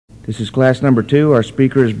This is class number 2. Our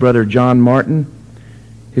speaker is Brother John Martin.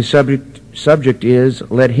 His subject is,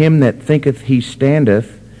 Let him that thinketh he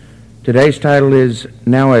standeth. Today's title is,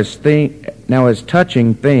 Now as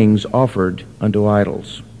touching things offered unto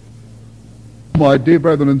idols. My dear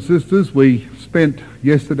brethren and sisters, we spent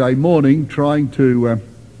yesterday morning trying to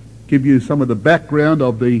give you some of the background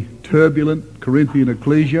of the turbulent Corinthian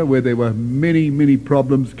ecclesia, where there were many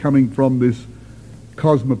problems coming from this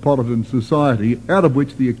cosmopolitan society, out of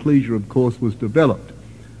which the ecclesia, of course, was developed.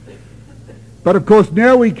 But, of course,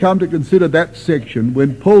 now we come to consider that section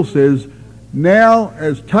when Paul says, Now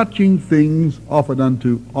as touching things offered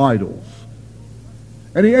unto idols.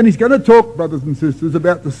 And he's going to talk, brothers and sisters,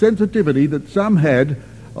 about the sensitivity that some had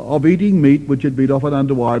of eating meat which had been offered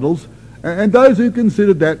unto idols, and those who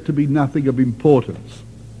considered that to be nothing of importance.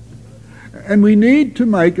 And we need to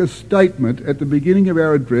make a statement at the beginning of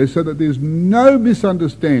our address so that there's no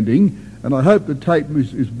misunderstanding, and I hope the tape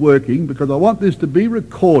is working, because I want this to be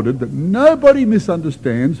recorded, that nobody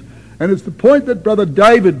misunderstands, and it's the point that Brother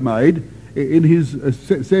David made in his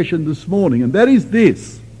session this morning, and that is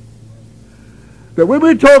this: that when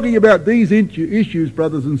we're talking about these issues,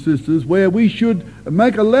 brothers and sisters, where we should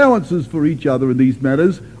make allowances for each other in these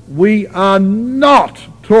matters, we are not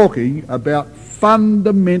talking about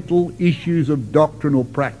fundamental issues of doctrinal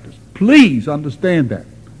practice. Please understand that.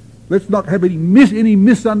 Let's not have any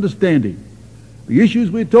misunderstanding. The issues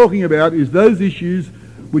we're talking about is those issues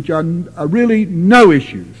which are really no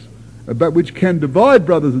issues, but which can divide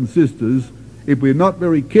brothers and sisters if we're not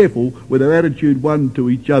very careful with our attitude one to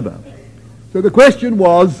each other. So the question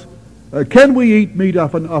was, can we eat meat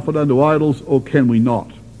offered unto idols, or can we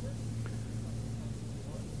not?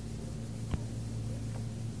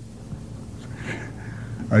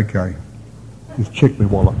 Okay, just check my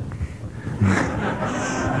wallet.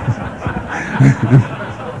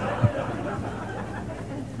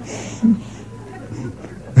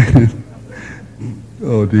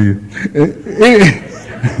 Oh dear.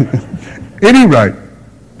 Any rate,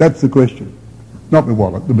 that's the question. Not my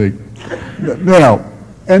wallet, the meat. Now,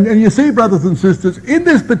 and you see, brothers and sisters, in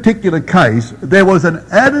this particular case, there was an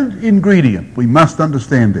added ingredient. We must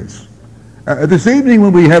understand this. This evening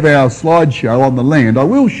when we have our slideshow on the land, I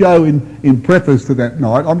will show in preface to that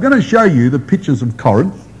night, I'm going to show you the pictures of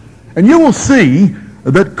Corinth, and you will see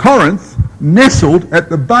that Corinth nestled at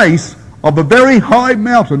the base of a very high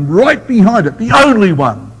mountain right behind it, the only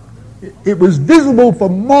one. It was visible for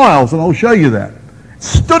miles, and I'll show you that. It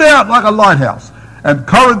stood out like a lighthouse, and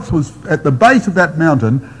Corinth was at the base of that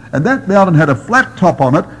mountain, and that mountain had a flat top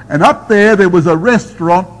on it, and up there was a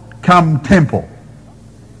restaurant come temple.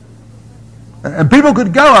 And people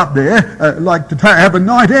could go up there, like to have a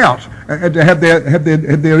night out, and to have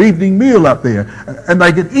their evening meal up there. And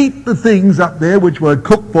they could eat the things up there which were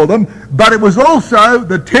cooked for them, but it was also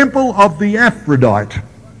the temple of the Aphrodite.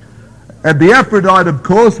 And the Aphrodite, of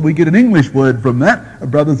course, we get an English word from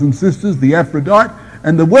that, brothers and sisters, the Aphrodite.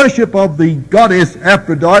 And the worship of the goddess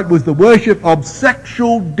Aphrodite was the worship of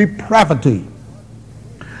sexual depravity.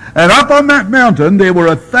 And up on that mountain there were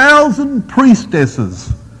 1,000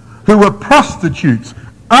 priestesses who were prostitutes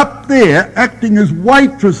up there acting as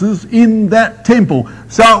waitresses in that temple.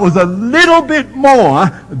 So it was a little bit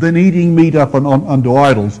more than eating meat up unto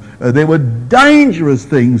idols. There were dangerous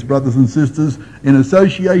things, brothers and sisters, in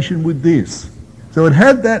association with this. So it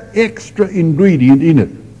had that extra ingredient in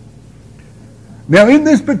it. Now in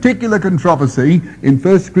this particular controversy, in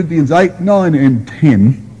 1 Corinthians 8, 9 and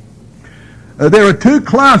 10, there are two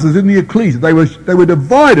classes in the ecclesia. They were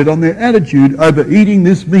divided on their attitude over eating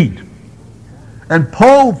this meat. And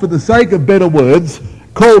Paul, for the sake of better words,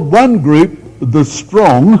 called one group the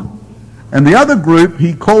strong, and the other group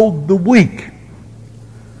he called the weak.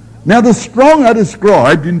 Now the strong are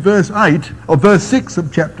described in verse 6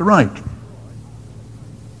 of chapter 8.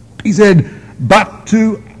 He said, but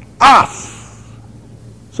to us.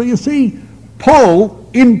 So you see, Paul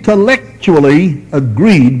intellectually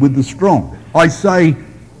agreed with the strong. I say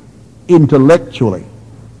intellectually.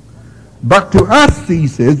 But to us, he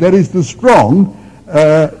says, that is the strong,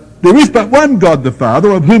 there is but one God the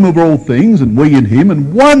Father, of whom are all things, and we in him,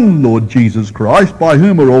 and one Lord Jesus Christ, by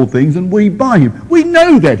whom are all things, and we by him. We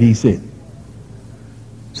know that, he said.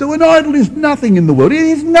 So an idol is nothing in the world. It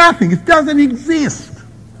is nothing. It doesn't exist.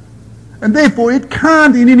 And therefore it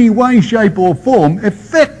can't in any way, shape or form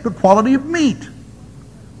affect the quality of meat.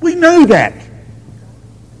 We know that.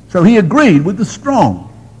 So he agreed with the strong.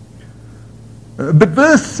 But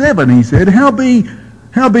verse 7, he said, Howbeit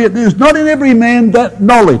there is not in every man that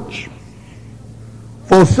knowledge.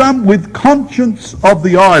 For some with conscience of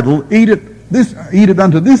the idol eat it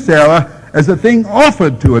unto this hour, as a thing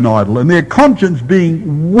offered to an idol, and their conscience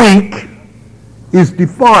being weak is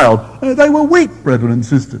defiled. They were weak, brethren and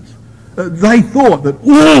sisters. They thought that,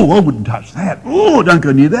 oh, I wouldn't touch that. Oh, don't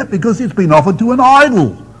go near that because it's been offered to an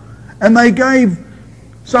idol. And they gave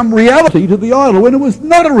some reality to the idol when it was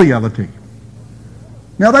not a reality.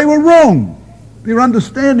 Now, they were wrong. Their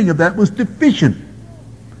understanding of that was deficient.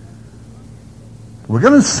 We're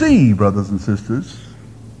going to see, brothers and sisters,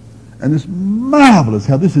 and it's marvellous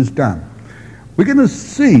how this is done. We're going to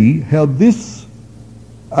see how this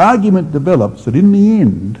argument develops, that in the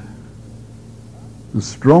end, the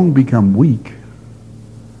strong become weak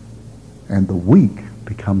and the weak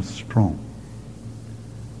become strong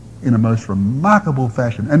in a most remarkable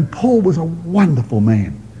fashion. And Paul was a wonderful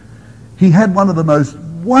man. He had one of the most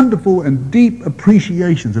wonderful and deep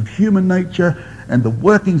appreciations of human nature and the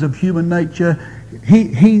workings of human nature.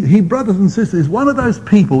 He, brothers and sisters, is one of those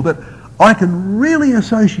people that I can really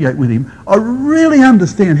associate with him. I really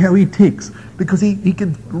understand how he ticks, because he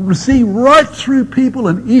can see right through people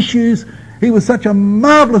and issues. He was such a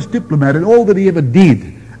marvellous diplomat in all that he ever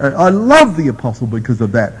did. I love the apostle because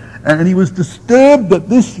of that. And he was disturbed that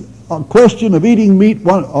this question of eating meat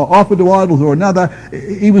one offered to idols or another,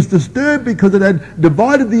 he was disturbed because it had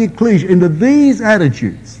divided the ecclesia into these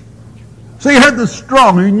attitudes. So you had the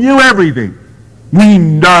strong who knew everything. We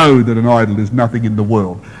know that an idol is nothing in the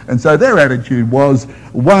world. And so their attitude was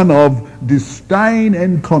one of disdain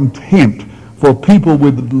and contempt for people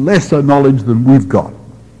with lesser knowledge than we've got.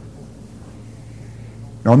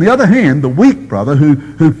 On the other hand, the weak brother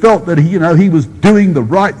who felt that he was doing the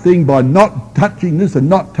right thing by not touching this and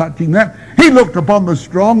not touching that, he looked upon the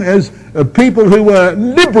strong as people who were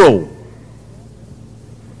liberal,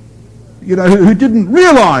 who didn't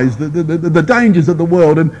realise the dangers of the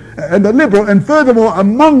world, and the liberal. And furthermore,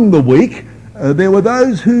 among the weak, there were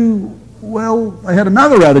those who, they had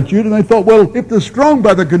another attitude, and they thought, if the strong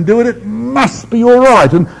brother can do it, it must be all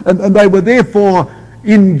right. And they were therefore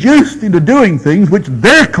induced into doing things which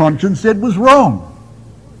their conscience said was wrong.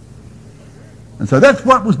 And so that's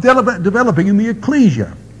what was developing in the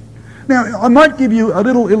ecclesia. Now, I might give you a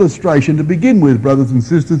little illustration to begin with, brothers and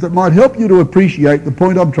sisters, that might help you to appreciate the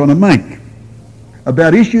point I'm trying to make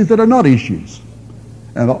about issues that are not issues,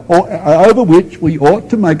 and over which we ought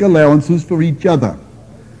to make allowances for each other.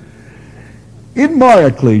 In my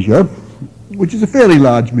ecclesia, which is a fairly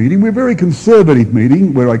large meeting, we're a very conservative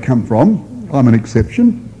meeting where I come from. I'm an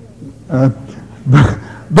exception.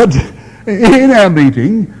 But in our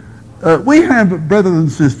meeting, we have brothers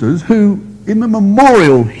and sisters who, in the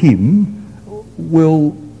memorial hymn,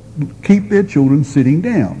 will keep their children sitting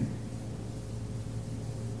down.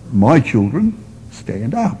 My children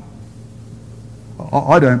stand up.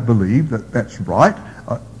 I don't believe that that's right,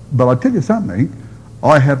 but I tell you something,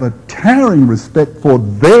 I have a towering respect for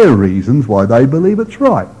their reasons why they believe it's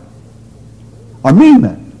right. I mean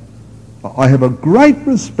that. I have a great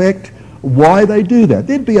respect why they do that.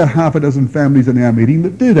 There'd be a half a dozen families in our meeting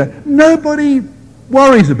that do that. Nobody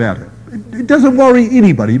worries about it. It doesn't worry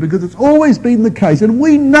anybody, because it's always been the case, and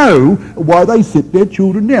we know why they sit their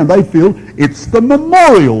children down. They feel it's the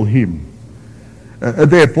memorial hymn.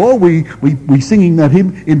 Therefore, we singing that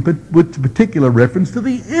hymn with particular reference to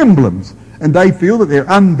the emblems, and they feel that their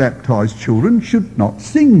unbaptised children should not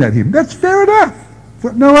sing that hymn. That's fair enough.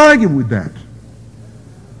 No argument with that.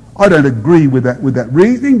 I don't agree with that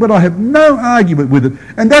reasoning, but I have no argument with it.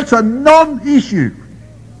 And that's a non-issue,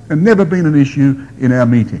 and never been an issue in our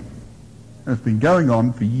meeting. And it's been going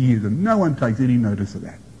on for years, and no one takes any notice of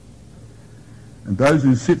that. And those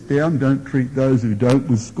who sit down don't treat those who don't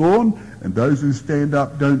with scorn, and those who stand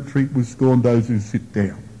up don't treat with scorn those who sit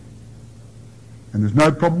down. And there's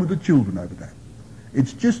no problem with the children over that.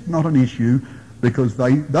 It's just not an issue, because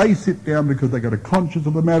they sit down because they've got a conscience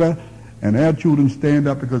of the matter, and our children stand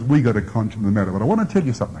up because we got a conscience of the matter. But I want to tell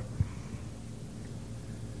you something.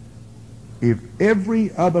 If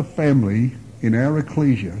every other family in our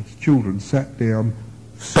ecclesia's children sat down,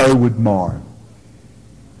 so would mine.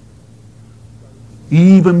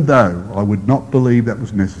 Even though I would not believe that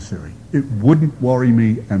was necessary. It wouldn't worry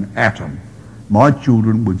me an atom. My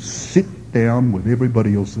children would sit down with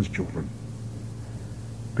everybody else's children,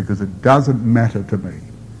 because it doesn't matter to me.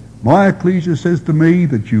 My ecclesia says to me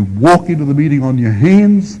that you walk into the meeting on your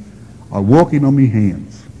hands. I walk in on my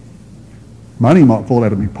hands. Money might fall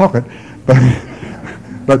out of my pocket,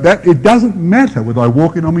 but that it doesn't matter whether I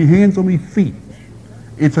walk in on my hands or my feet.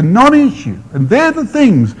 It's a non-issue. And they're the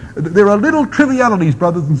things. There are little trivialities,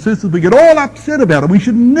 brothers and sisters, we get all upset about, and we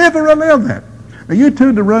should never allow that. Now you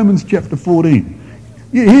turn to Romans chapter 14.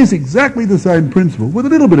 Here's exactly the same principle with a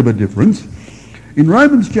little bit of a difference. In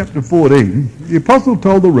Romans chapter 14, the apostle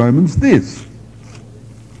told the Romans this.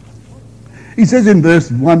 He says in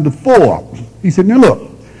verse 1 to 4, he said, now look,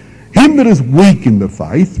 him that is weak in the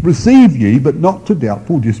faith receive ye, but not to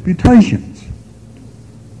doubtful disputations.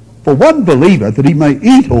 For one believeth that he may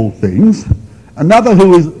eat all things, another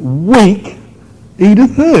who is weak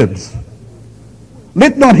eateth herbs.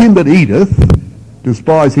 Let not him that eateth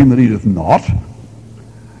despise him that eateth not,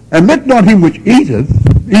 and let not him which eateth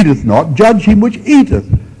not judge him which eateth,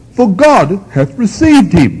 for God hath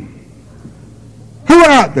received him. Who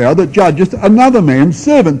art thou that judgest another man's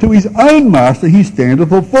servant? To his own master he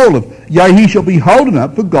standeth or falleth. Yea, he shall be holden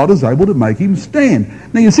up, for God is able to make him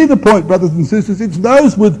stand. Now you see the point, brothers and sisters. It's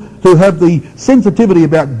those who have the sensitivity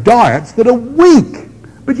about diets that are weak.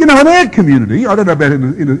 But you know, in our community, I don't know about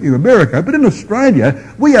in America, but in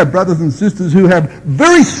Australia, we have brothers and sisters who have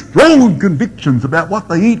very strong convictions about what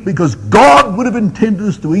they eat because God would have intended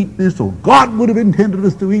us to eat this or God would have intended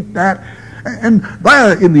us to eat that. And they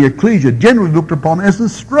are in the ecclesia generally looked upon as the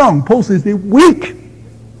strong. Paul says they're weak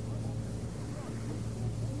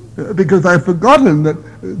because they've forgotten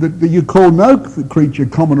that you call no creature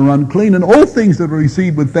common or unclean, and all things that are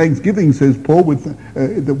received with thanksgiving, says Paul, with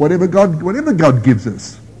whatever God gives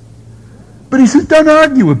us. But he says don't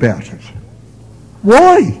argue about it.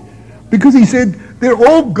 Why? Because he said they're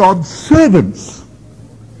all God's servants.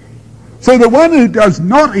 So the one who does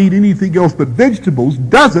not eat anything else but vegetables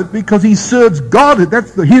does it because he serves God.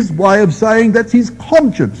 That's his way of saying that's his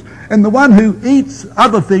conscience. And the one who eats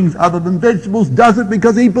other things other than vegetables does it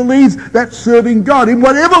because he believes that's serving God. In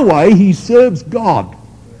whatever way, he serves God.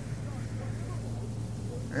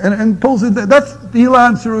 And Paul said he'll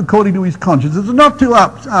answer according to his conscience. It's not to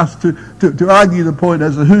us to argue the point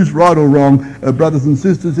as to who's right or wrong, brothers and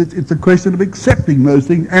sisters. It's a question of accepting those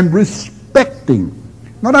things and respecting.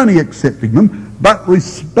 Not only accepting them, but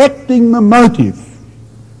respecting the motive,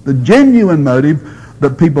 the genuine motive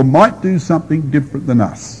that people might do something different than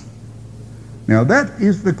us. Now that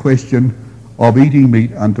is the question of eating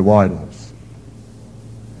meat unto idols.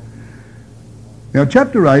 Now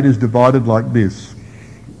chapter 8 is divided like this,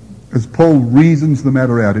 as Paul reasons the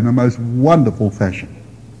matter out in a most wonderful fashion.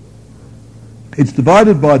 It's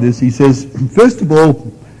divided by this. He says, first of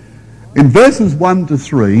all, in verses 1 to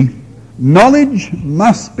 3, knowledge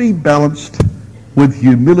must be balanced with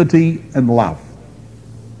humility and love.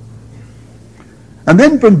 And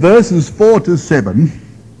then from verses 4 to 7,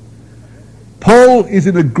 Paul is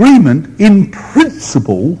in agreement in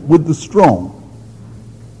principle with the strong.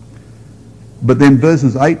 But then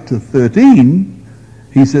verses 8 to 13,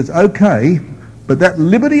 he says, okay, but that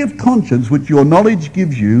liberty of conscience which your knowledge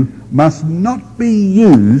gives you must not be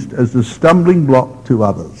used as a stumbling block to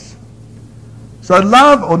others. So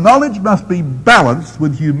love or knowledge must be balanced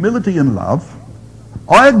with humility and love.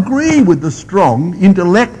 I agree with the strong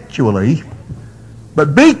intellectually,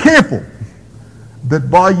 but be careful that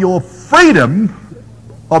by your freedom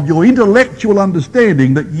of your intellectual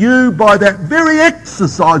understanding, that you, by that very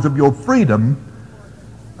exercise of your freedom,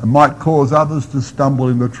 might cause others to stumble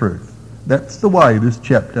in the truth. That's the way this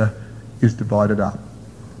chapter is divided up.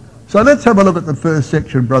 So let's have a look at the first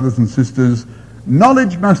section, brothers and sisters.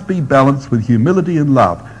 Knowledge must be balanced with humility and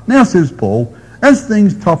love. Now, says Paul, as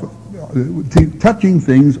things touching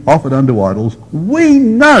things offered unto idols, we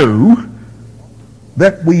know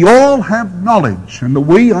that we all have knowledge. And the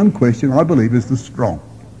we, unquestioned, I believe, is the strong.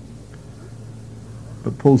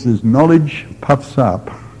 But Paul says knowledge puffs up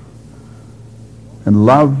and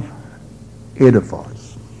love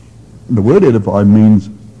edifies. And the word edify means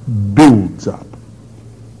builds up.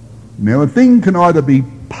 Now, a thing can either be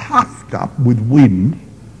puffed up with wind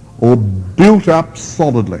or built up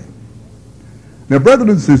solidly. Now, brothers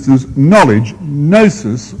and sisters, knowledge,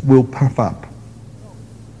 gnosis, will puff up.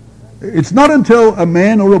 It's not until a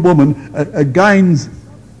man or a woman gains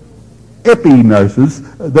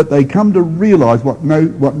epignosis that they come to realise what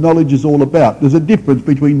knowledge is all about. There's a difference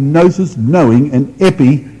between gnosis, knowing, and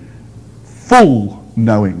epi, full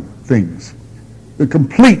knowing things, the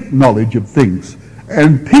complete knowledge of things.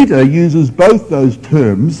 And Peter uses both those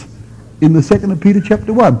terms in the 2nd of Peter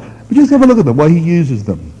chapter 1. But just have a look at the way he uses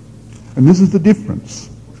them. And this is the difference.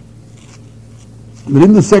 But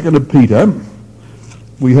in the 2nd of Peter,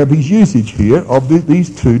 we have his usage here of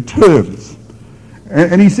these two terms.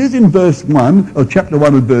 And he says in verse 1, or chapter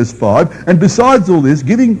 1 and verse 5, and besides all this,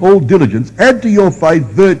 giving all diligence, add to your faith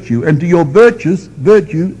virtue, and to your virtue,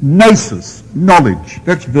 gnosis, knowledge.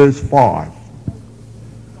 That's verse 5.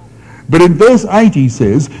 But in verse 8 he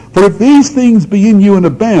says, for if these things be in you and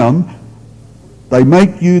abound, they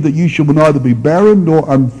make you that you shall neither be barren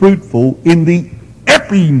nor unfruitful in the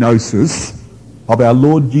epignosis of our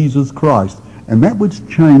Lord Jesus Christ. And that which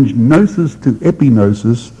changed gnosis to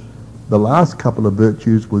epignosis, the last couple of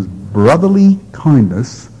virtues, was brotherly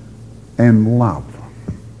kindness and love.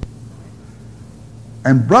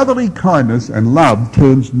 And brotherly kindness and love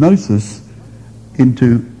turns gnosis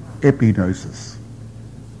into epignosis.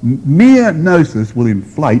 Mere gnosis will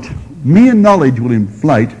inflate, mere knowledge will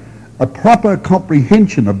inflate, a proper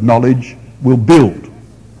comprehension of knowledge will build.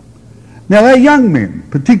 Now our young men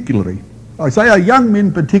particularly, I say our young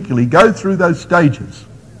men particularly, go through those stages.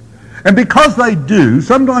 And because they do,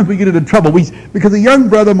 sometimes we get into trouble. Because a young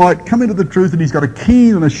brother might come into the truth and he's got a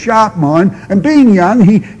keen and a sharp mind, and being young,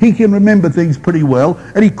 he can remember things pretty well,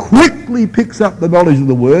 and he quickly picks up the knowledge of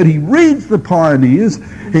the Word, he reads the pioneers,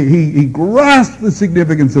 he grasps the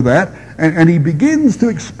significance of that, and he begins to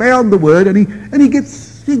expound the Word, and he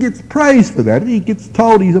gets praise for that, and he gets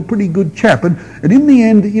told he's a pretty good chap, and in the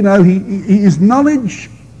end, you know, his knowledge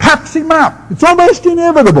puffs him up. It's almost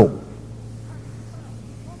inevitable.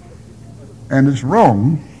 And it's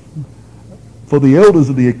wrong for the elders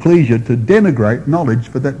of the ecclesia to denigrate knowledge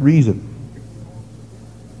for that reason.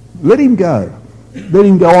 Let him go. Let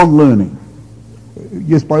him go on learning.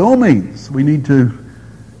 Yes, by all means, we need to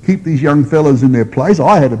keep these young fellows in their place.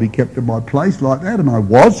 I had to be kept in my place like that, and I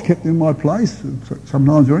was kept in my place.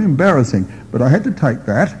 Sometimes very embarrassing, but I had to take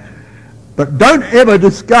that. But don't ever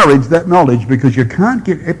discourage that knowledge, because you can't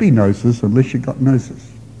get epignosis unless you've got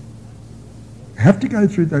gnosis. You have to go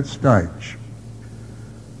through that stage.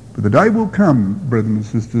 But the day will come, brethren and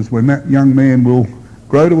sisters, when that young man will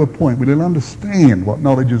grow to a point where he'll understand what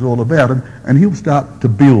knowledge is all about, and he'll start to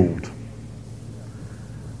build.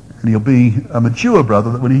 And he'll be a mature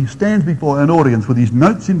brother that when he stands before an audience with his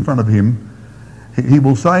notes in front of him, he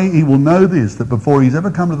will know this, that before he's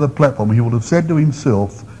ever come to the platform, he will have said to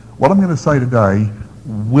himself, what I'm going to say today,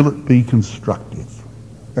 will it be constructive?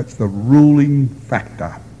 That's the ruling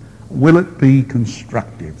factor. Will it be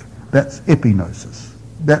constructive? That's epignosis.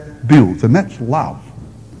 That builds, and that's love.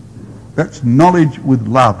 That's knowledge with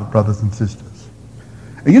love, brothers and sisters.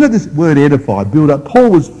 And you know this word edify, build up,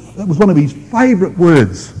 that was one of his favourite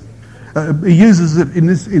words. He uses it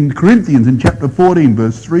in Corinthians in chapter 14,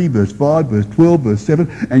 verse 3, verse 5, verse 12, verse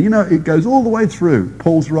 7, and you know it goes all the way through.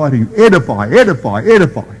 Paul's writing, edify, edify,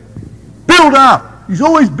 edify. Build up. He's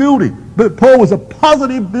always building. But Paul was a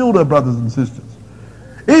positive builder, brothers and sisters.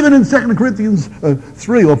 Even in 2 Corinthians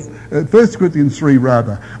 3, or 1 Corinthians 3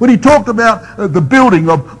 rather, when he talked about the building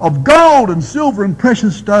of gold and silver and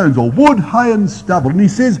precious stones, or wood, hay and stubble, and he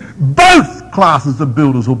says both classes of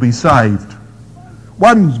builders will be saved.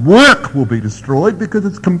 One's work will be destroyed because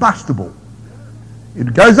it's combustible.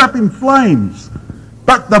 It goes up in flames.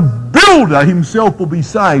 But the builder himself will be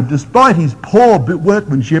saved despite his poor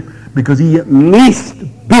workmanship, because he at least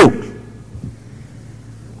built.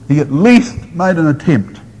 He at least made an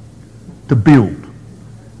attempt to build.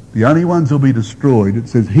 The only ones who will be destroyed, it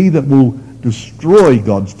says, he that will destroy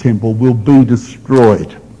God's temple will be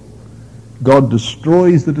destroyed. God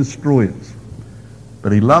destroys the destroyers.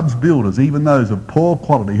 But he loves builders, even those of poor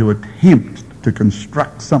quality who attempt to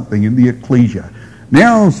construct something in the ecclesia.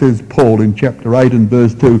 Now, says Paul in chapter 8 and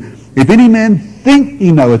verse 2, if any man think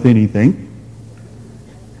he knoweth anything,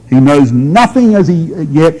 he knows nothing as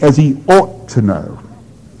he ought to know.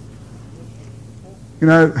 You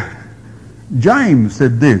know, James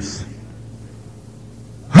said this,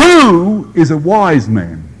 who is a wise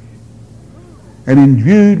man and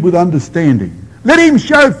endued with understanding? Let him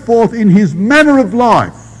show forth in his manner of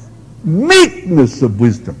life meekness of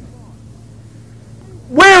wisdom.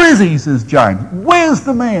 Where is he, says James? Where's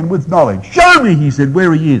the man with knowledge? Show me, he said,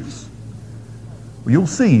 where he is. Well, you'll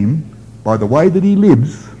see him by the way that he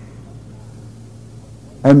lives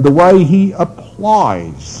and the way he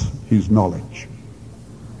applies his knowledge.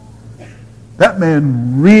 That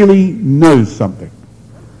man really knows something.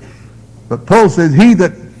 But Paul says, he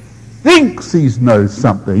that thinks he knows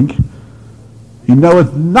something, he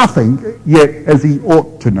knoweth nothing yet as he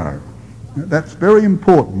ought to know. Now, that's very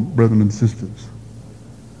important, brethren and sisters.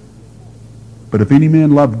 But if any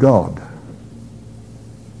man love God,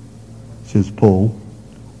 says Paul,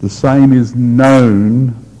 the same is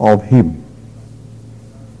known of him.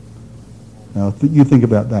 Now, you think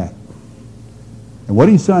about that. And what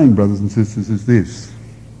he's saying, brothers and sisters, is this.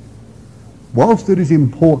 Whilst it is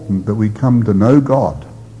important that we come to know God,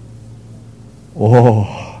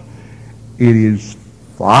 it is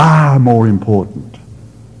far more important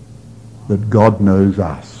that God knows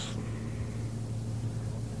us.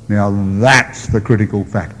 Now that's the critical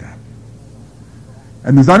factor.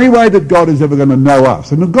 And there's only way that God is ever going to know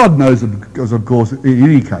us. And God knows, because of course, in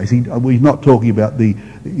any case, he's not talking about the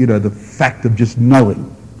fact of just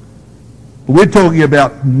knowing. But we're talking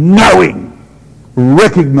about knowing.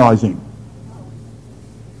 recognizing.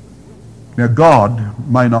 Now, God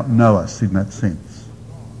may not know us in that sense,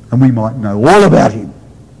 and we might know all about him.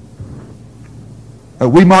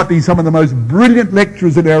 We might be some of the most brilliant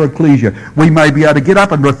lecturers in our ecclesia. We may be able to get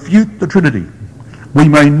up and refute the Trinity. We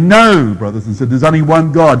may know, brothers and sisters, there's only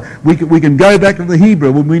one God. We can go back to the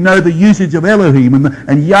Hebrew when we know the usage of Elohim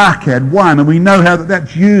and Yahkad, one, and we know how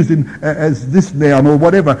that's used as this noun or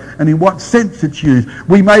whatever, and in what sense it's used.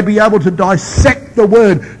 We may be able to dissect the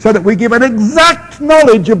word so that we give an exact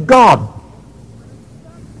knowledge of God.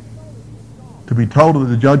 To be told at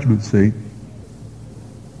the judgment seat,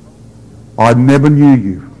 I never knew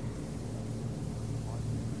you.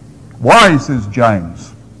 Why, says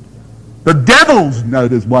James? The devils know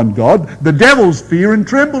there's one God. The devils fear and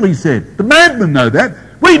tremble, he said. The madmen know that.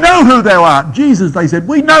 We know who thou art. Jesus, they said,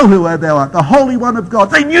 we know who thou art, the Holy One of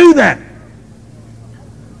God. They knew that.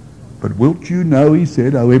 But wilt you know, he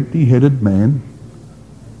said, O empty-headed man,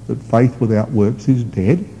 that faith without works is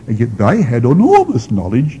dead? And yet they had enormous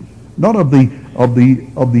knowledge, not of the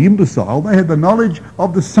imbecile, they had the knowledge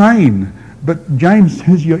of the sane. But James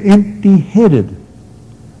says you're empty-headed.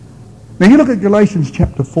 Now you look at Galatians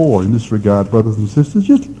chapter 4 in this regard, brothers and sisters.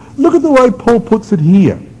 Just look at the way Paul puts it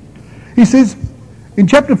here. He says, in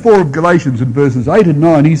chapter 4 of Galatians in verses 8 and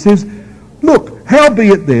 9, he says, look,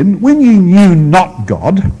 howbeit then, when ye knew not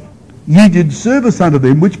God, ye did service unto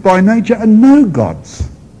them which by nature are no gods.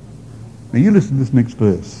 Now you listen to this next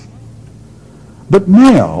verse. But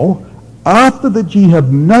now, after that ye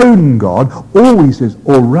have known God, or he says,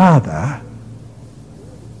 or rather,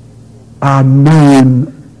 are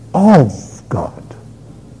known of God.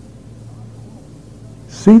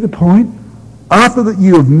 See the point? After that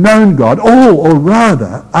you have known God, or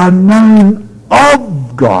rather, are known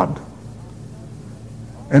of God.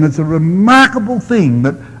 And it's a remarkable thing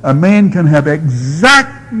that a man can have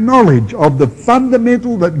exact knowledge of the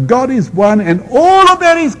fundamental that God is one and all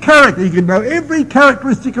about his character. He can know every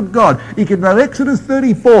characteristic of God. He can know Exodus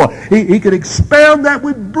 34. He can expound that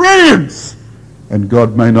with brilliance. And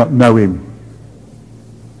God may not know him.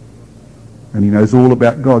 And he knows all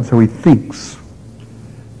about God, so he thinks.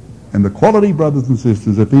 And the quality, brothers and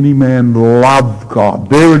sisters, if any man love God,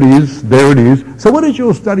 there it is, there it is. So what does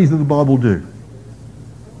your studies of the Bible do?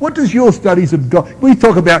 What does your studies of God... We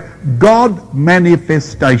talk about God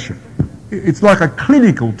manifestation. It's like a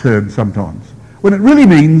clinical term sometimes, when it really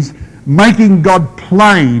means making God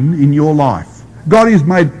plain in your life. God is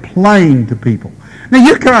made plain to people. Now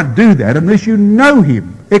you can't do that unless you know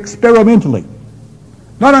him experimentally.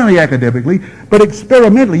 Not only academically, but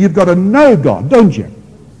experimentally. You've got to know God, don't you?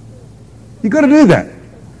 You've got to do that.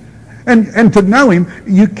 And to know him,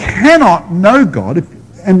 you cannot know God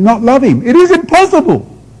and not love him. It is impossible.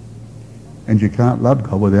 And you can't love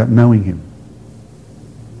God without knowing him.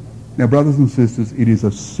 Now, brothers and sisters, it is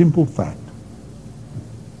a simple fact,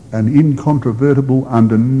 an incontrovertible,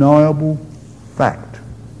 undeniable fact,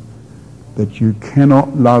 that you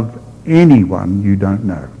cannot love anyone you don't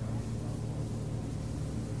know.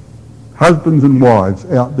 Husbands and wives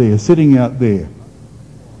out there, sitting out there,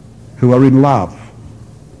 who are in love.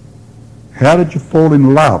 How did you fall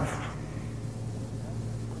in love?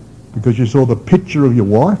 Because you saw the picture of your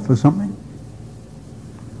wife or something?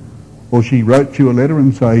 Or she wrote you a letter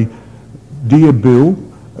and say, Dear Bill,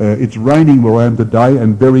 it's raining where I am today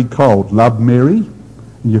and very cold. Love, Mary.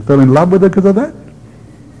 And you fell in love with her because of that?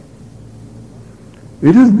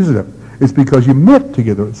 It isn't, is it? It's because you met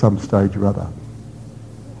together at some stage or other.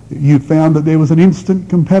 You found that there was an instant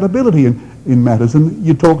compatibility in matters, and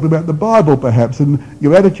you talked about the Bible perhaps, and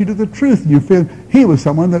your attitude to the truth, and you found here was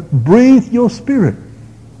someone that breathed your spirit.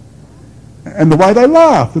 And the way they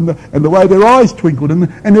laughed, and the way their eyes twinkled, and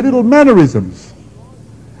their little mannerisms,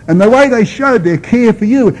 and the way they showed their care for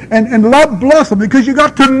you, and love blossomed because you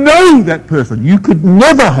got to know that person. You could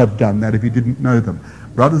never have done that if you didn't know them.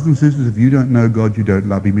 Brothers and sisters, if you don't know God, you don't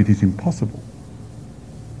love him. It is impossible.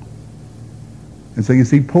 And so you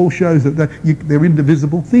see, Paul shows that they're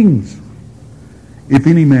indivisible things. If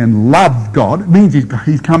any man love God, it means he's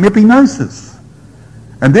come epignosis.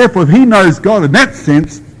 And therefore, if he knows God in that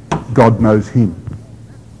sense, God knows him.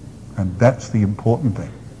 And that's the important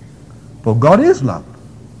thing. For God is love.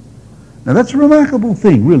 Now that's a remarkable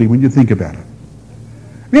thing, really, when you think about it.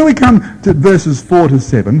 Now we come to verses 4 to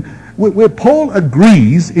 7, where Paul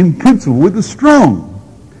agrees in principle with the strong.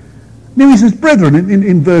 Now he says, brethren,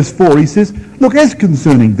 in verse 4, he says, look, as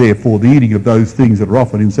concerning, therefore, the eating of those things that are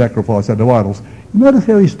offered in sacrifice unto idols. You notice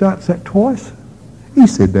how he starts that twice? He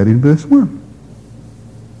said that in verse 1.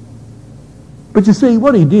 But you see,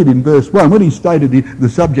 what he did in verse 1, when he stated the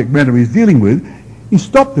subject matter he's dealing with, he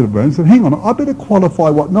stopped it a moment and said, hang on, I better qualify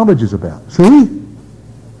what knowledge is about. See?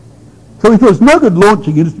 So he thought it's no good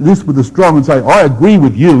launching into this with the strong and say, I agree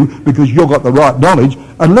with you because you've got the right knowledge,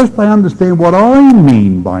 unless they understand what I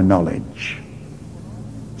mean by knowledge.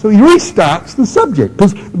 So he restarts the subject,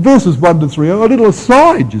 because verses 1 to 3 are a little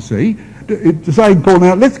aside, you see, to saying, Paul,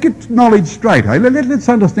 now let's get knowledge straight, hey? Let's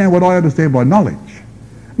understand what I understand by knowledge.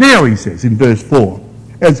 Now, he says in verse 4,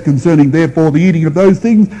 as concerning therefore the eating of those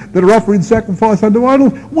things that are offered in sacrifice unto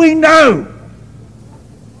idols, we know.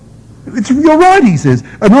 You're right, he says.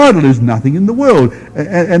 An idol is nothing in the world,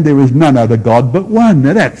 and there is none other God but one.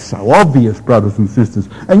 Now that's so obvious, brothers and sisters.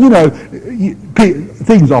 And you know,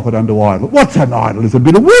 things offered unto idol. What's an idol? It's a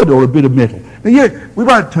bit of wood or a bit of metal. Now, we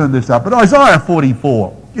won't turn this up, but Isaiah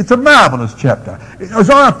 44, it's a marvellous chapter.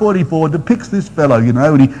 Isaiah 44 depicts this fellow, you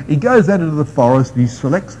know, and he goes out into the forest and he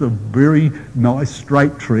selects a very nice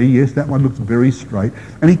straight tree. Yes, that one looks very straight.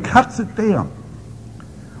 And he cuts it down.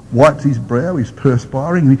 Wipes his brow, he's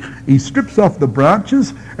perspiring, he strips off the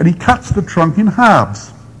branches and he cuts the trunk in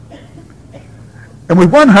halves. And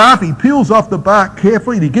with one half he peels off the bark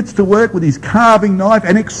carefully and he gets to work with his carving knife,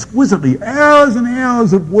 and exquisitely, hours and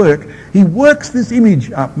hours of work, he works this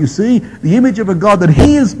image up, you see, the image of a God that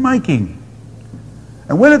he is making.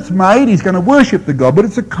 And when it's made, he's going to worship the God, but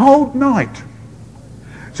it's a cold night.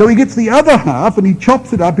 So he gets the other half and he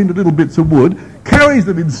chops it up into little bits of wood, carries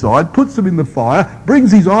them inside, puts them in the fire,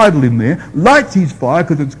 brings his idol in there, lights his fire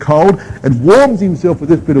because it's cold, and warms himself with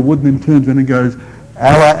this bit of wood, and then turns around and goes,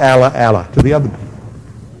 Allah, Allah, Allah, to the other bit.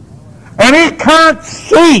 And he can't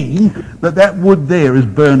see that wood there is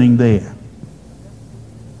burning there.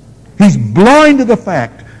 He's blind to the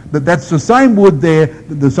fact that that's the same wood there,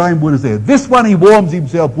 the same wood is there. This one he warms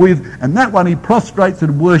himself with, and that one he prostrates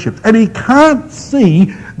and worships. And he can't see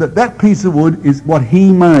that piece of wood is what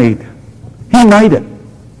he made. He made it.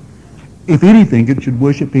 If anything, it should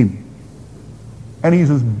worship him. And he's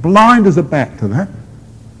as blind as a bat to that.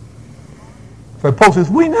 So Paul says,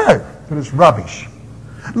 we know that it's rubbish.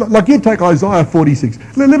 Like you take Isaiah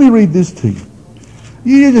 46. Let me read this to you.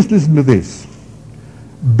 You just listen to this.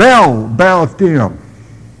 Baal boweth down.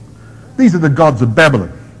 These are the gods of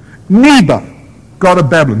Babylon. Nebo, god of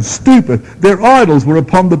Babylon, stoopeth. Their idols were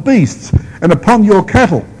upon the beasts and upon your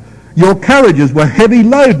cattle. Your carriages were heavy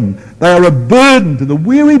laden. They are a burden to the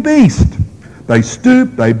weary beast. They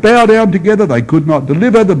stoop, they bow down together. They could not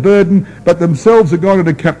deliver the burden, but themselves are gone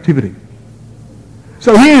into captivity.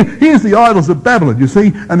 So here's the idols of Babylon, you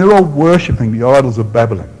see, and they're all worshipping the idols of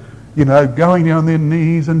Babylon. You know, going down their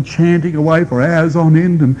knees and chanting away for hours on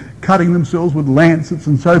end and cutting themselves with lancets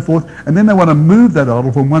and so forth. And then they want to move that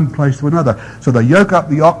idol from one place to another. So they yoke up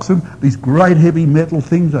the oxen, these great heavy metal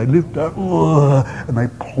things they lift up, and they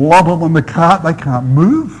plop them on the cart. They can't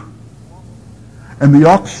move. And the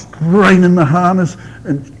ox strain in the harness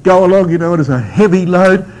and go along, you know, it is a heavy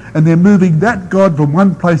load. And they're moving that God from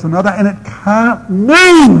one place to another, and it can't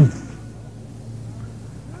move.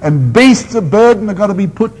 And beasts of burden have got to be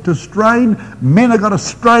put to strain. Men have got to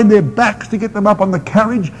strain their backs to get them up on the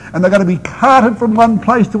carriage, and they've got to be carted from one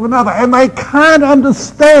place to another. And they can't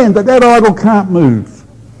understand that idol can't move.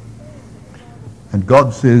 And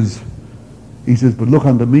God says, he says, but look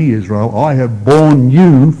unto me, Israel, I have borne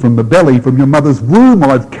you from the belly, from your mother's womb,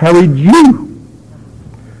 I've carried you.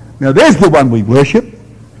 Now there's the one we worship.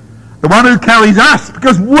 The one who carries us,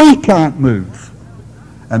 because we can't move.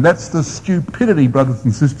 And that's the stupidity, brothers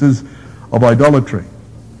and sisters, of idolatry.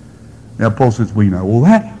 Now Paul says, we know all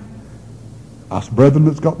that. Us brethren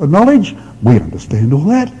that's got the knowledge, we understand all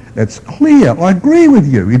that. That's clear. I agree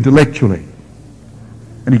with you intellectually.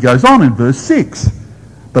 And he goes on in verse 6.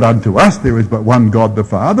 But unto us there is but one God the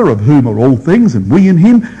Father, of whom are all things, and we in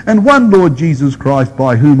him, and one Lord Jesus Christ,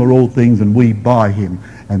 by whom are all things, and we by him.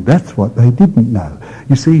 And that's what they didn't know.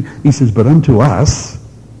 You see, he says, but unto us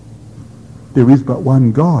there is but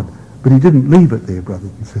one God. But he didn't leave it there,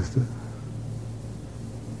 brothers and sisters.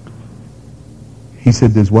 He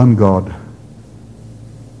said there's one God,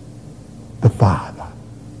 the Father.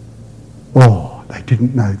 Oh, they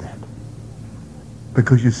didn't know that.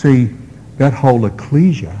 Because you see, that whole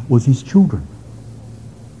ecclesia was his children.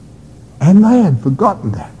 And they had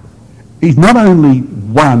forgotten that. He's not only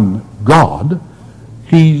one God,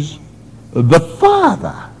 he's the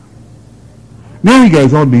Father. Now he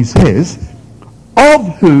goes on and he says,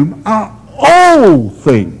 of whom are all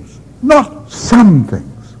things, not some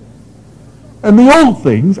things. And the all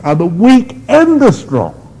things are the weak and the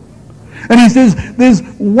strong. And he says, there's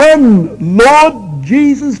one Lord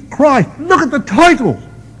Jesus Christ. Look at the title,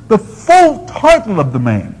 the full title of the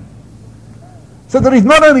man. So that he's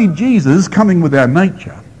not only Jesus coming with our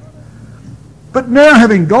nature, but now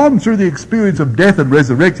having gone through the experience of death and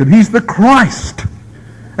resurrection, he's the Christ.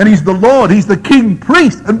 And he's the Lord, he's the king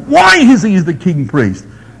priest. And why is he the king priest?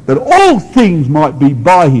 That all things might be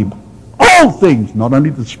by him. All things, not only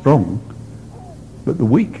the strong, but the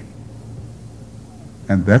weak.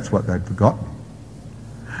 And that's what they'd forgotten.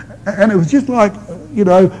 And it was just like,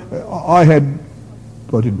 I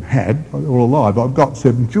were alive, I've got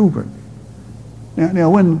 7 children. Now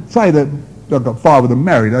when, say that I've got 5 of them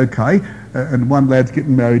married, okay, and one lad's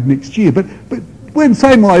getting married next year, but when,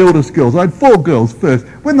 say, my eldest girls, I had 4 girls first,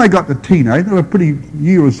 when they got to teenage, there were a pretty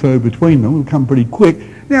year or so between them, it would come pretty quick.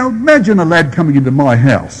 Now imagine a lad coming into my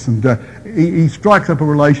house and he strikes up a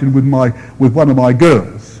relation with one of my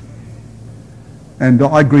girls. And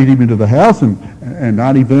I greet him into the house, and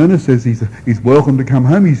Auntie Verna says he's welcome to come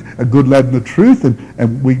home. He's a good lad in the truth,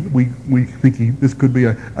 and we think this could be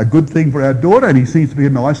a good thing for our daughter, and he seems to be a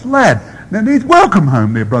nice lad. Now he's welcome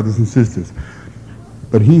home there, brothers and sisters.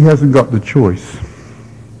 But he hasn't got the choice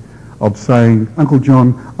of saying, Uncle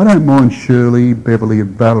John, I don't mind Shirley, Beverly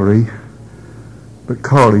and Valerie, but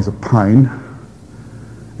Coralie's a pain,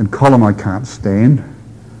 and Colin I can't stand,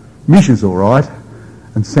 Misha's all right,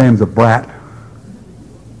 and Sam's a brat.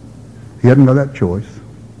 He hadn't got that choice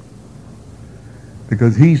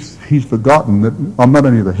because he's forgotten that I'm not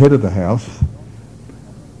only the head of the house,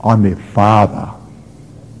 I'm their father.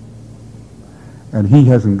 And he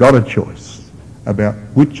hasn't got a choice about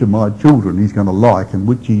which of my children he's going to like and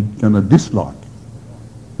which he's going to dislike.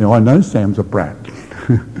 Now I know Sam's a brat.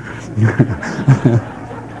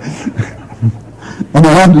 And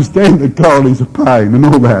I understand that Coralie's a pain and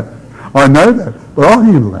all that. I know that, but I'll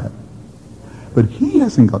handle that. But he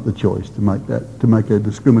hasn't got the choice to make a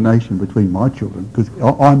discrimination between my children because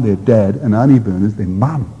I'm their dad and Auntie Verna's their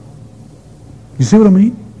mum. You see what I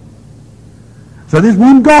mean? So there's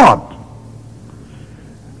one God,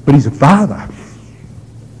 but he's a father.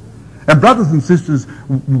 And brothers and sisters,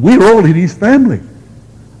 we're all in his family.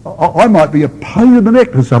 I might be a pain in the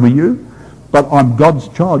neck to some of you, but I'm God's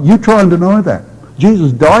child. You try and deny that.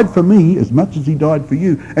 Jesus died for me as much as he died for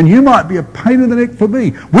you. And you might be a pain in the neck for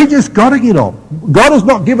me. We just got to get on. God has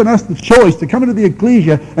not given us the choice to come into the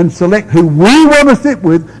ecclesia and select who we want to sit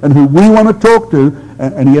with and who we want to talk to.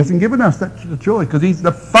 And he hasn't given us that choice because he's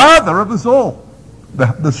the father of us all.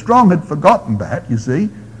 The strong had forgotten that, you see.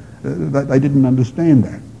 They didn't understand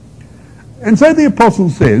that. And so the apostle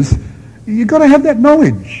says, you've got to have that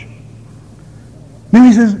knowledge. Then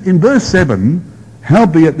he says in verse 7,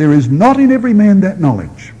 howbeit there is not in every man that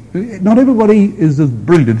knowledge. Not everybody is as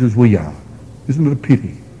brilliant as we are. Isn't it a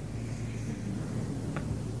pity?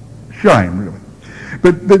 Shame, really.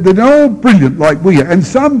 But they're not all brilliant like we are. And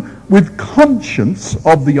some with conscience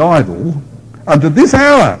of the idol unto this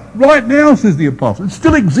hour. Right now, says the apostle. It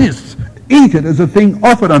still exists. Eat it as a thing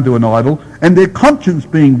offered unto an idol, and their conscience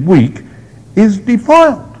being weak is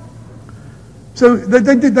defiled. So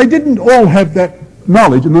they didn't all have that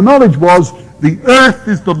knowledge. And the knowledge was, the earth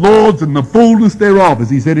is the Lord's and the fullness thereof,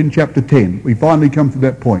 as he said in chapter 10. We finally come to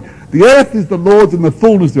that point. The earth is the Lord's and the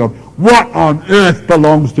fullness thereof. What on earth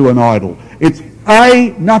belongs to an idol? It's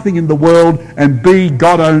A, nothing in the world, and B,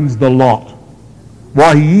 God owns the lot.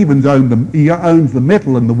 Why, he owns the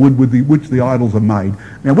metal and the wood with which the idols are made.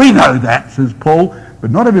 Now we know that, says Paul,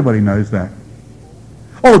 but not everybody knows that.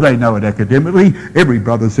 Oh, they know it academically. Every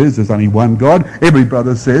brother says there's only one God. Every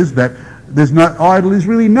brother says that there's no idol is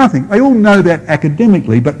really nothing. They all know that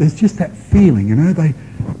academically, but there's just that feeling,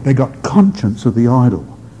 they got conscience of the idol.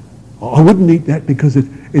 I wouldn't eat that because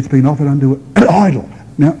it's been offered unto an idol.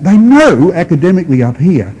 Now, they know academically up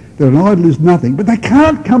here that an idol is nothing, but they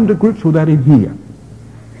can't come to grips with that in here.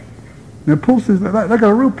 Now, Paul says they've got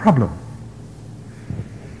a real problem.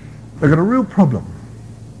 They've got a real problem.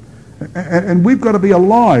 And we've got to be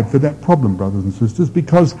alive for that problem, brothers and sisters,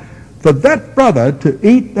 because for that brother to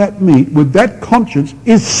eat that meat with that conscience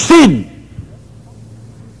is sin.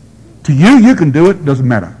 To you, you can do it doesn't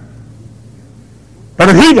matter. But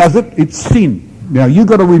if he does it, it's sin. Now, you've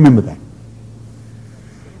got to remember that.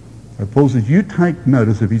 So Paul says, you take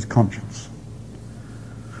notice of his conscience.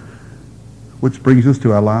 Which brings us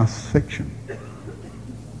to our last section.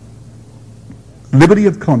 Liberty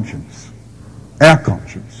of conscience. Our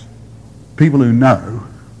conscience. People who know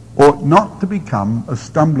ought not to become a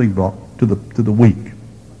stumbling block to the weak.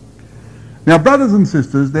 Now, brothers and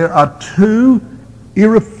sisters, there are 2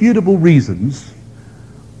 irrefutable reasons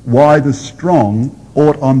why the strong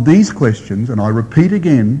ought on these questions, and I repeat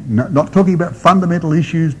again, not talking about fundamental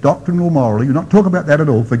issues, doctrinal, morally, we're not talking about that at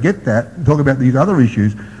all, forget that, we're talking about these other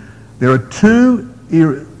issues. There are 2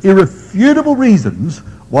 irrefutable reasons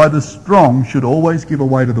why the strong should always give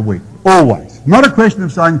away to the weak. Always. Not a question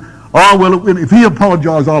of saying, Oh, well, if he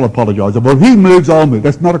apologises, I'll apologise. Well, if he moves, I'll move.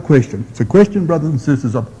 That's not a question. It's a question, brothers and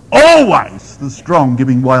sisters, of always the strong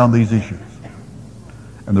giving way on these issues.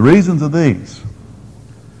 And the reasons are these.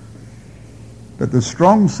 That the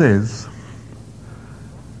strong says,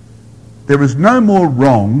 there is no more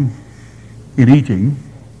wrong in eating,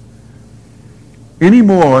 any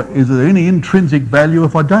more is there any intrinsic value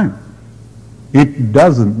if I don't. It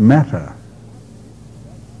doesn't matter.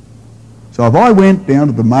 So if I went down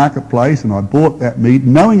to the marketplace and I bought that meat,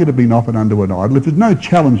 knowing it had been offered unto an idol, if there's no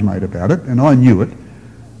challenge made about it, and I knew it,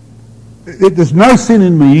 there's no sin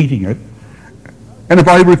in me eating it, and if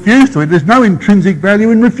I refuse to it, there's no intrinsic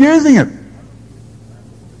value in refusing it.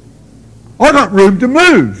 I got room to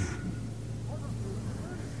move.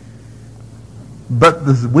 But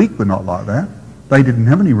the weak were not like that. They didn't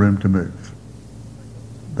have any room to move.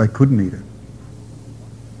 They couldn't eat it.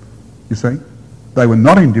 You see? They were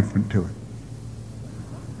not indifferent to it.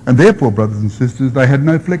 And therefore, brothers and sisters, they had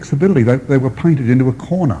no flexibility. They were painted into a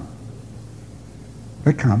corner.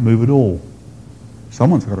 They can't move at all.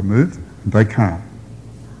 Someone's got to move, and they can't.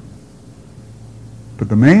 But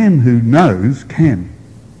the man who knows can.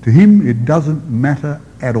 To him, it doesn't matter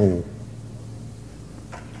at all.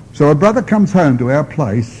 So a brother comes home to our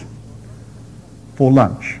place for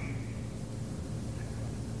lunch.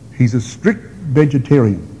 He's a strict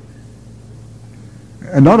vegetarian.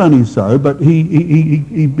 And not only so, but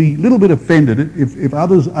he'd be a little bit offended if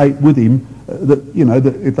others ate with him, that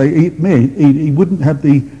if they eat meat, he wouldn't have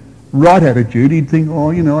the right attitude. He'd think,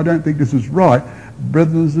 I don't think this is right.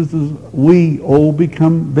 Brothers and sisters, we all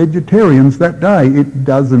become vegetarians that day. It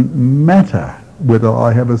doesn't matter whether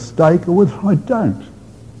I have a steak or whether I don't.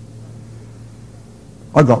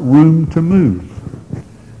 I got room to move.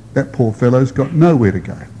 That poor fellow's got nowhere to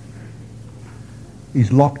go.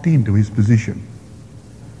 He's locked into his position.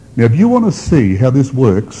 Now, if you want to see how this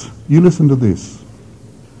works, you listen to this.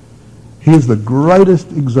 Here's the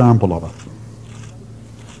greatest example of it.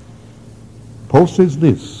 Paul says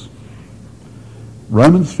this,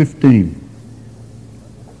 Romans 15.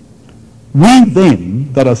 We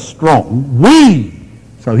then that are strong,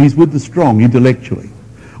 so he's with the strong intellectually.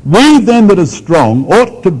 We then that are strong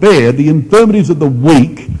ought to bear the infirmities of the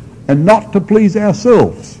weak and not to please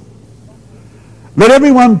ourselves. Let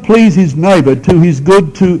everyone please his neighbour to his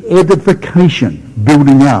good, to edification,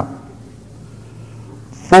 building up.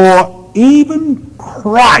 For even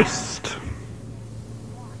Christ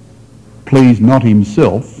pleased not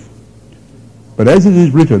himself, but as it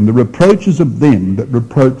is written, the reproaches of them that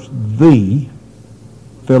reproached thee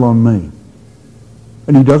fell on me.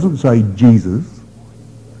 And he doesn't say Jesus.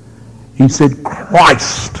 He said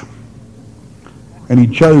Christ. And he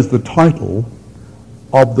chose the title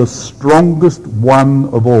of the strongest one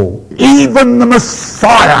of all. Even the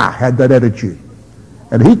Messiah had that attitude.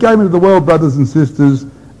 And he came into the world, brothers and sisters,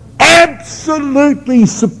 absolutely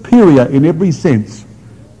superior in every sense.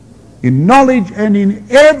 In knowledge and in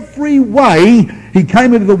every way, he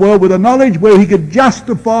came into the world with a knowledge where he could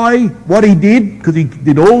justify what he did, because he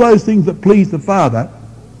did all those things that pleased the Father.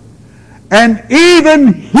 And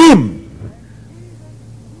even him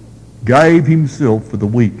gave himself for the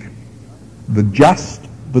weak, the just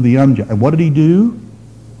for the unjust. And what did he do?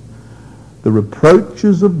 The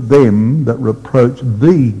reproaches of them that reproach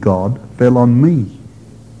thee, God, fell on me.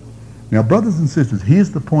 Now, brothers and sisters,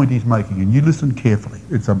 here's the point he's making, and you listen carefully.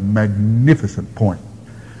 It's a magnificent point.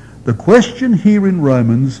 The question here in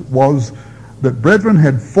Romans was that brethren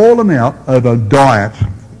had fallen out over diet,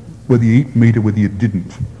 whether you eat meat or whether you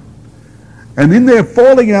didn't. And in their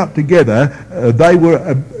falling out together, they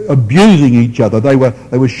were abusing each other. They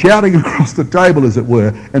were shouting across the table, as it were,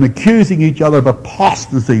 and accusing each other of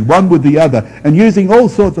apostasy, one with the other, and using all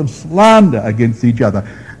sorts of slander against each other.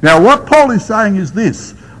 Now, what Paul is saying is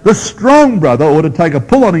this. The strong brother ought to take a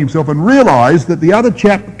pull on himself and realise that the other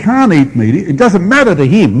chap can't eat meat. It doesn't matter to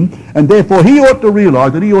him, and therefore he ought to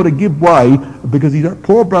realise that he ought to give way, because his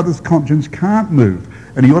poor brother's conscience can't move,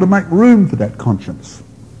 and he ought to make room for that conscience.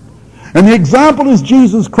 And the example is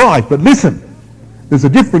Jesus Christ. But listen, there's a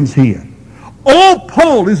difference here. All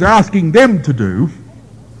Paul is asking them to do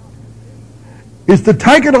is to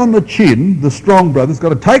take it on the chin. The strong brother's got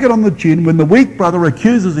to take it on the chin when the weak brother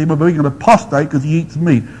accuses him of being an apostate because he eats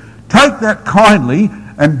meat. Take that kindly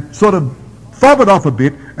and sort of fob it off a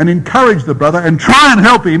bit and encourage the brother and try and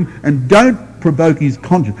help him, and don't provoke his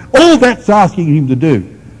conscience. All that's asking him to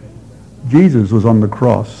do. Jesus was on the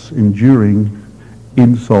cross enduring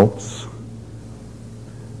insults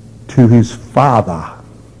to his Father,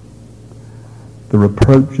 the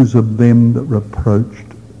reproaches of them that reproached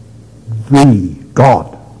thee,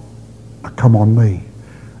 God, come on me.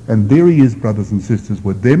 And there he is, brothers and sisters,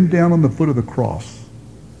 with them down on the foot of the cross,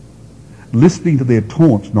 listening to their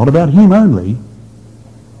taunts, not about him only.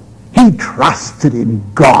 He trusted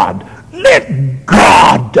in God. Let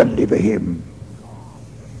God deliver him.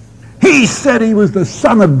 He said he was the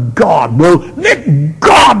Son of God. Well, let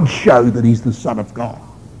God show that he's the Son of God.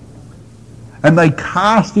 And they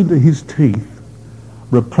cast into his teeth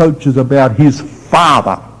reproaches about his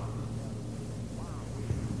Father.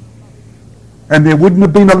 And there wouldn't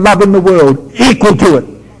have been a love in the world equal to it.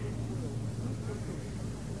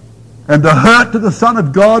 And the hurt to the Son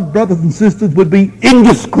of God, brothers and sisters, would be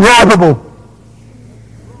indescribable.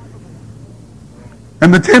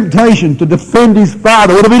 And the temptation to defend his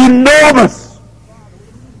Father would have been enormous.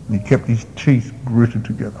 And he kept his teeth gritted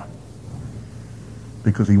together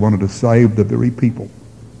because he wanted to save the very people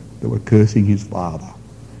that were cursing his Father.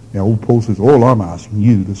 Now, Paul says, all I'm asking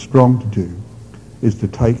you, the strong, to do is to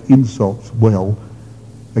take insults well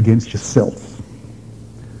against yourself.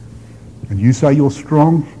 And you say you're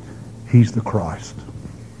strong, he's the Christ.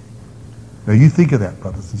 Now, you think of that,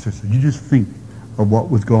 brothers and sisters. You just think of what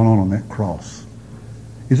was going on that cross.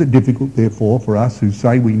 Is it difficult, therefore, for us who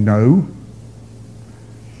say we know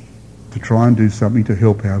to try and do something to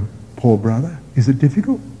help our poor brother? Is it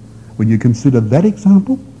difficult when you consider that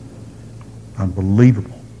example?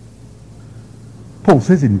 Unbelievable. Paul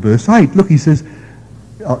says in verse 8, look, he says,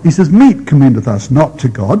 meat commendeth us not to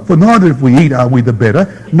God, for neither if we eat are we the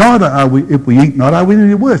better, neither are we, if we eat not, are we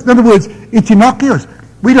any worse. In other words, it's innocuous.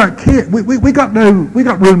 We don't care. We got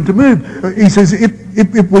room to move. He says,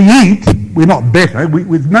 if we eat, we're not better.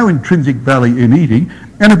 With no intrinsic value in eating.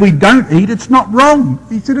 And if we don't eat, it's not wrong.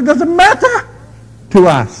 He said, it doesn't matter to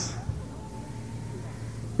us.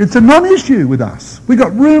 It's a non-issue with us. We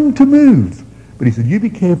got room to move. But he said, you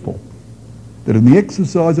be careful that in the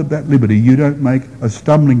exercise of that liberty you don't make a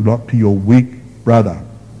stumbling block to your weak brother.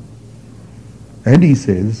 And he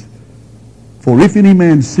says, for if any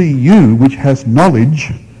man see you, which has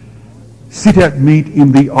knowledge, sit at meat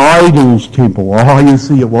in the idol's temple. Oh, you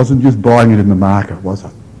see, it wasn't just buying it in the market, was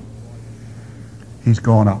it? He's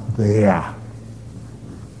gone up there.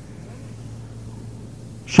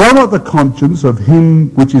 Shall not the conscience of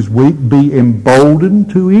him which is weak be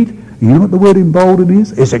emboldened to eat? You know what the word emboldened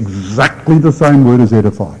is? It's exactly the same word as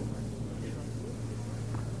edify.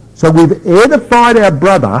 So we've edified our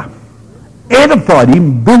brother, edified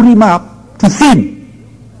him, built him up to sin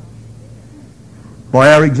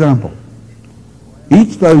by our example.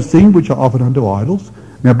 Eat those things which are offered unto idols.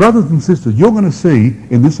 Now, brothers and sisters, you're going to see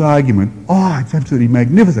in this argument, it's absolutely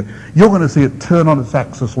magnificent. You're going to see it turn on its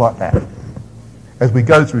axis like that as we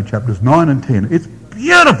go through chapters 9 and 10. It's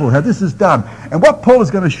beautiful how this is done. And what Paul is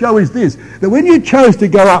going to show is this, that when you chose to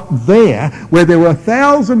go up there, where there were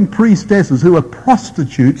 1,000 priestesses who were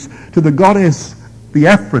prostitutes to the goddess, the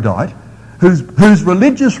Aphrodite, whose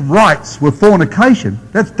religious rites were fornication,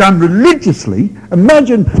 that's done religiously.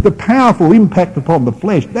 Imagine the powerful impact upon the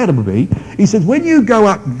flesh that would be. He says, when you go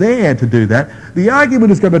up there to do that, the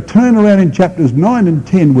argument is going to turn around in chapters 9 and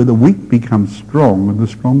 10 where the weak become strong and the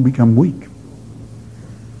strong become weak.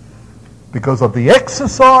 Because of the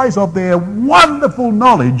exercise of their wonderful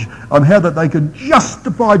knowledge on how that they could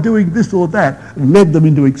justify doing this or that led them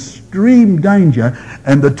into extreme danger.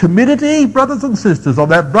 And the timidity, brothers and sisters, of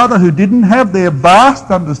that brother who didn't have their vast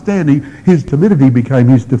understanding, his timidity became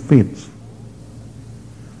his defence.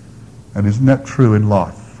 And isn't that true in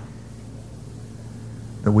life?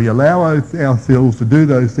 That we allow ourselves to do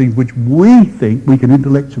those things which we think we can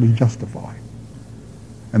intellectually justify.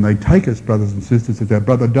 And they take us, brothers and sisters, as our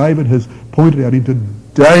brother David has pointed out, into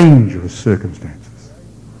dangerous circumstances.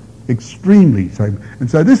 Extremely so. And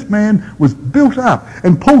so this man was built up.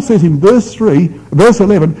 And Paul says in verse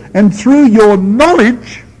 11, and through your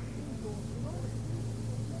knowledge,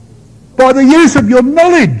 by the use of your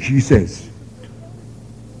knowledge, he says,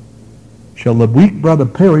 shall the weak brother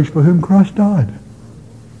perish for whom Christ died.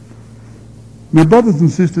 Now, brothers and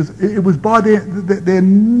sisters, it was by their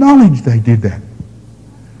knowledge they did that.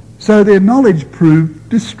 So their knowledge proved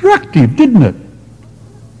destructive, didn't it?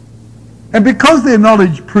 And because their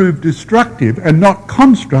knowledge proved destructive and not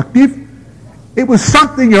constructive, it was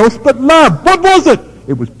something else but love. What was it?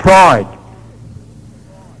 It was pride.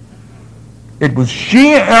 It was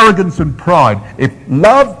sheer arrogance and pride. If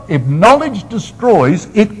knowledge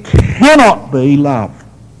destroys, it cannot be love.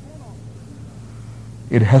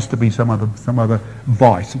 It has to be some other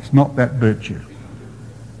vice. It's not that virtue.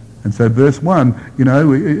 And so verse 1,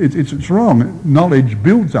 it's wrong. Knowledge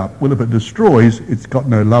builds up. Well, if it destroys, it's got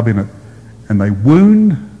no love in it. And they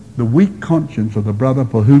wound the weak conscience of the brother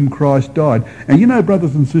for whom Christ died. And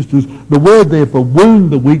brothers and sisters, the word there for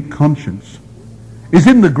wound the weak conscience is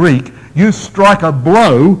in the Greek, you strike a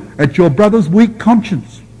blow at your brother's weak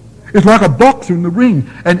conscience. It's like a boxer in the ring,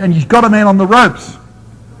 and he's got a man on the ropes.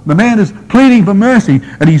 The man is pleading for mercy,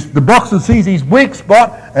 and the boxer sees his weak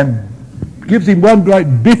spot and gives him one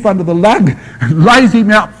great biff under the lug and lays him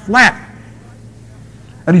out flat.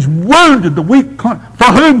 And he's wounded the weak conscience, for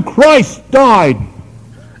whom Christ died.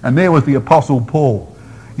 And there was the Apostle Paul.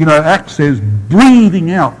 You know, Acts says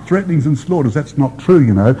breathing out threatenings and slaughters. That's not true,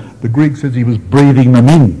 you know. The Greek says he was breathing them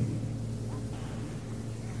in.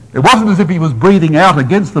 It wasn't as if he was breathing out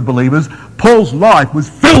against the believers. Paul's life was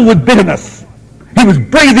filled with bitterness. He was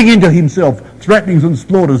breathing into himself threatenings and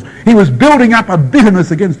slaughters. He was building up a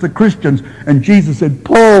bitterness against the Christians. And Jesus said,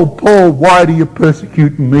 Paul, Paul, why do you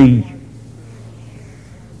persecute me?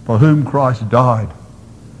 For whom Christ died.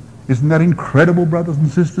 Isn't that incredible, brothers and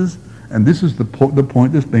sisters? And this is the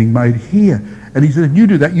point that's being made here. And he said, if you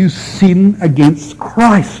do that, you sin against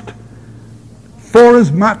Christ. For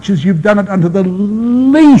as much as you've done it unto the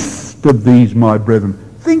least of these, my brethren.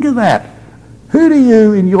 Think of that. Who do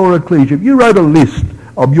you in your ecclesia, if you wrote a list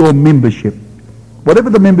of your membership, whatever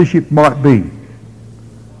the membership might be,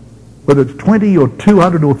 whether it's 20 or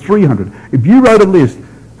 200 or 300, if you wrote a list,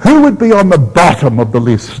 who would be on the bottom of the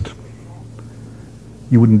list?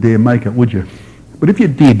 You wouldn't dare make it, would you? But if you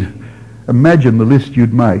did, imagine the list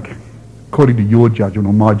you'd make according to your judgment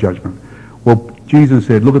or my judgment. Well, Jesus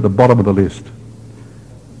said, look at the bottom of the list.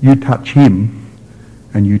 You touch him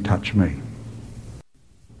and you touch me.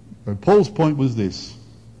 So Paul's point was this.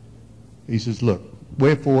 He says, look,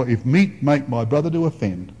 wherefore if meat make my brother to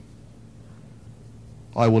offend,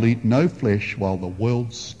 I will eat no flesh while the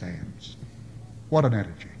world stands. What an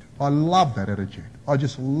attitude. I love that attitude. I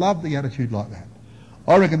just love the attitude like that.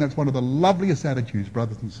 I reckon that's one of the loveliest attitudes,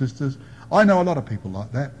 brothers and sisters. I know a lot of people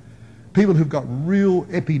like that. People who've got real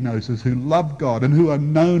epignosis, who love God and who are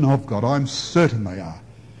known of God. I'm certain they are.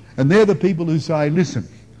 And they're the people who say, listen,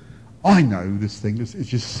 I know this thing, it's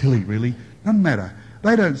just silly really. Doesn't matter.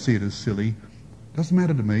 They don't see it as silly. Doesn't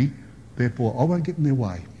matter to me. Therefore, I won't get in their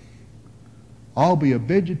way. I'll be a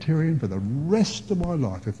vegetarian for the rest of my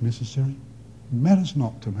life if necessary. It matters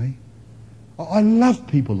not to me. I love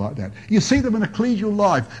people like that. You see them in ecclesial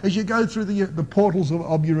life as you go through the portals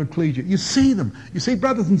of your ecclesia. You see them. You see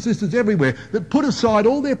brothers and sisters everywhere that put aside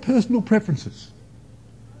all their personal preferences.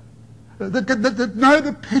 That know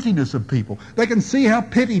the pettiness of people. They can see how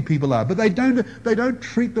petty people are, but they don't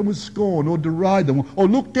treat them with scorn or deride them or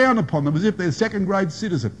look down upon them as if they're second-grade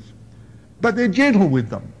citizens. But they're gentle with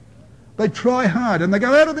them. They try hard and they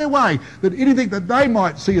go out of their way that anything that they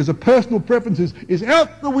might see as a personal preference is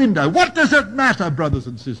out the window. What does it matter, brothers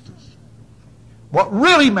and sisters? What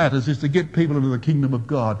really matters is to get people into the kingdom of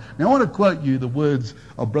God. Now I want to quote you the words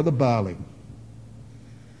of Brother Barling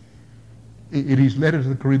in his letter to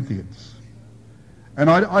the Corinthians. And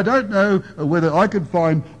I don't know whether I could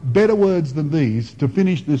find better words than these to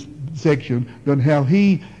finish this section than how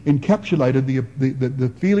he encapsulated the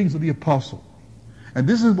feelings of the apostle. And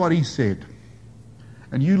this is what he said.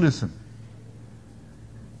 And you listen.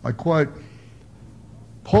 I quote,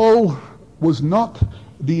 Paul was not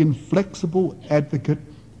the inflexible advocate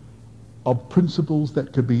of principles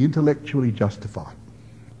that could be intellectually justified,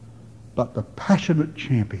 but the passionate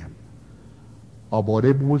champion of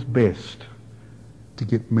whatever was best to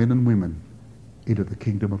get men and women into the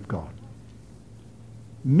kingdom of God.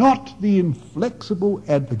 Not the inflexible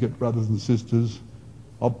advocate, brothers and sisters,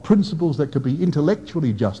 of principles that could be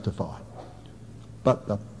intellectually justified, but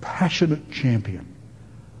the passionate champion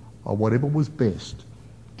of whatever was best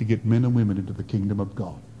to get men and women into the kingdom of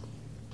God.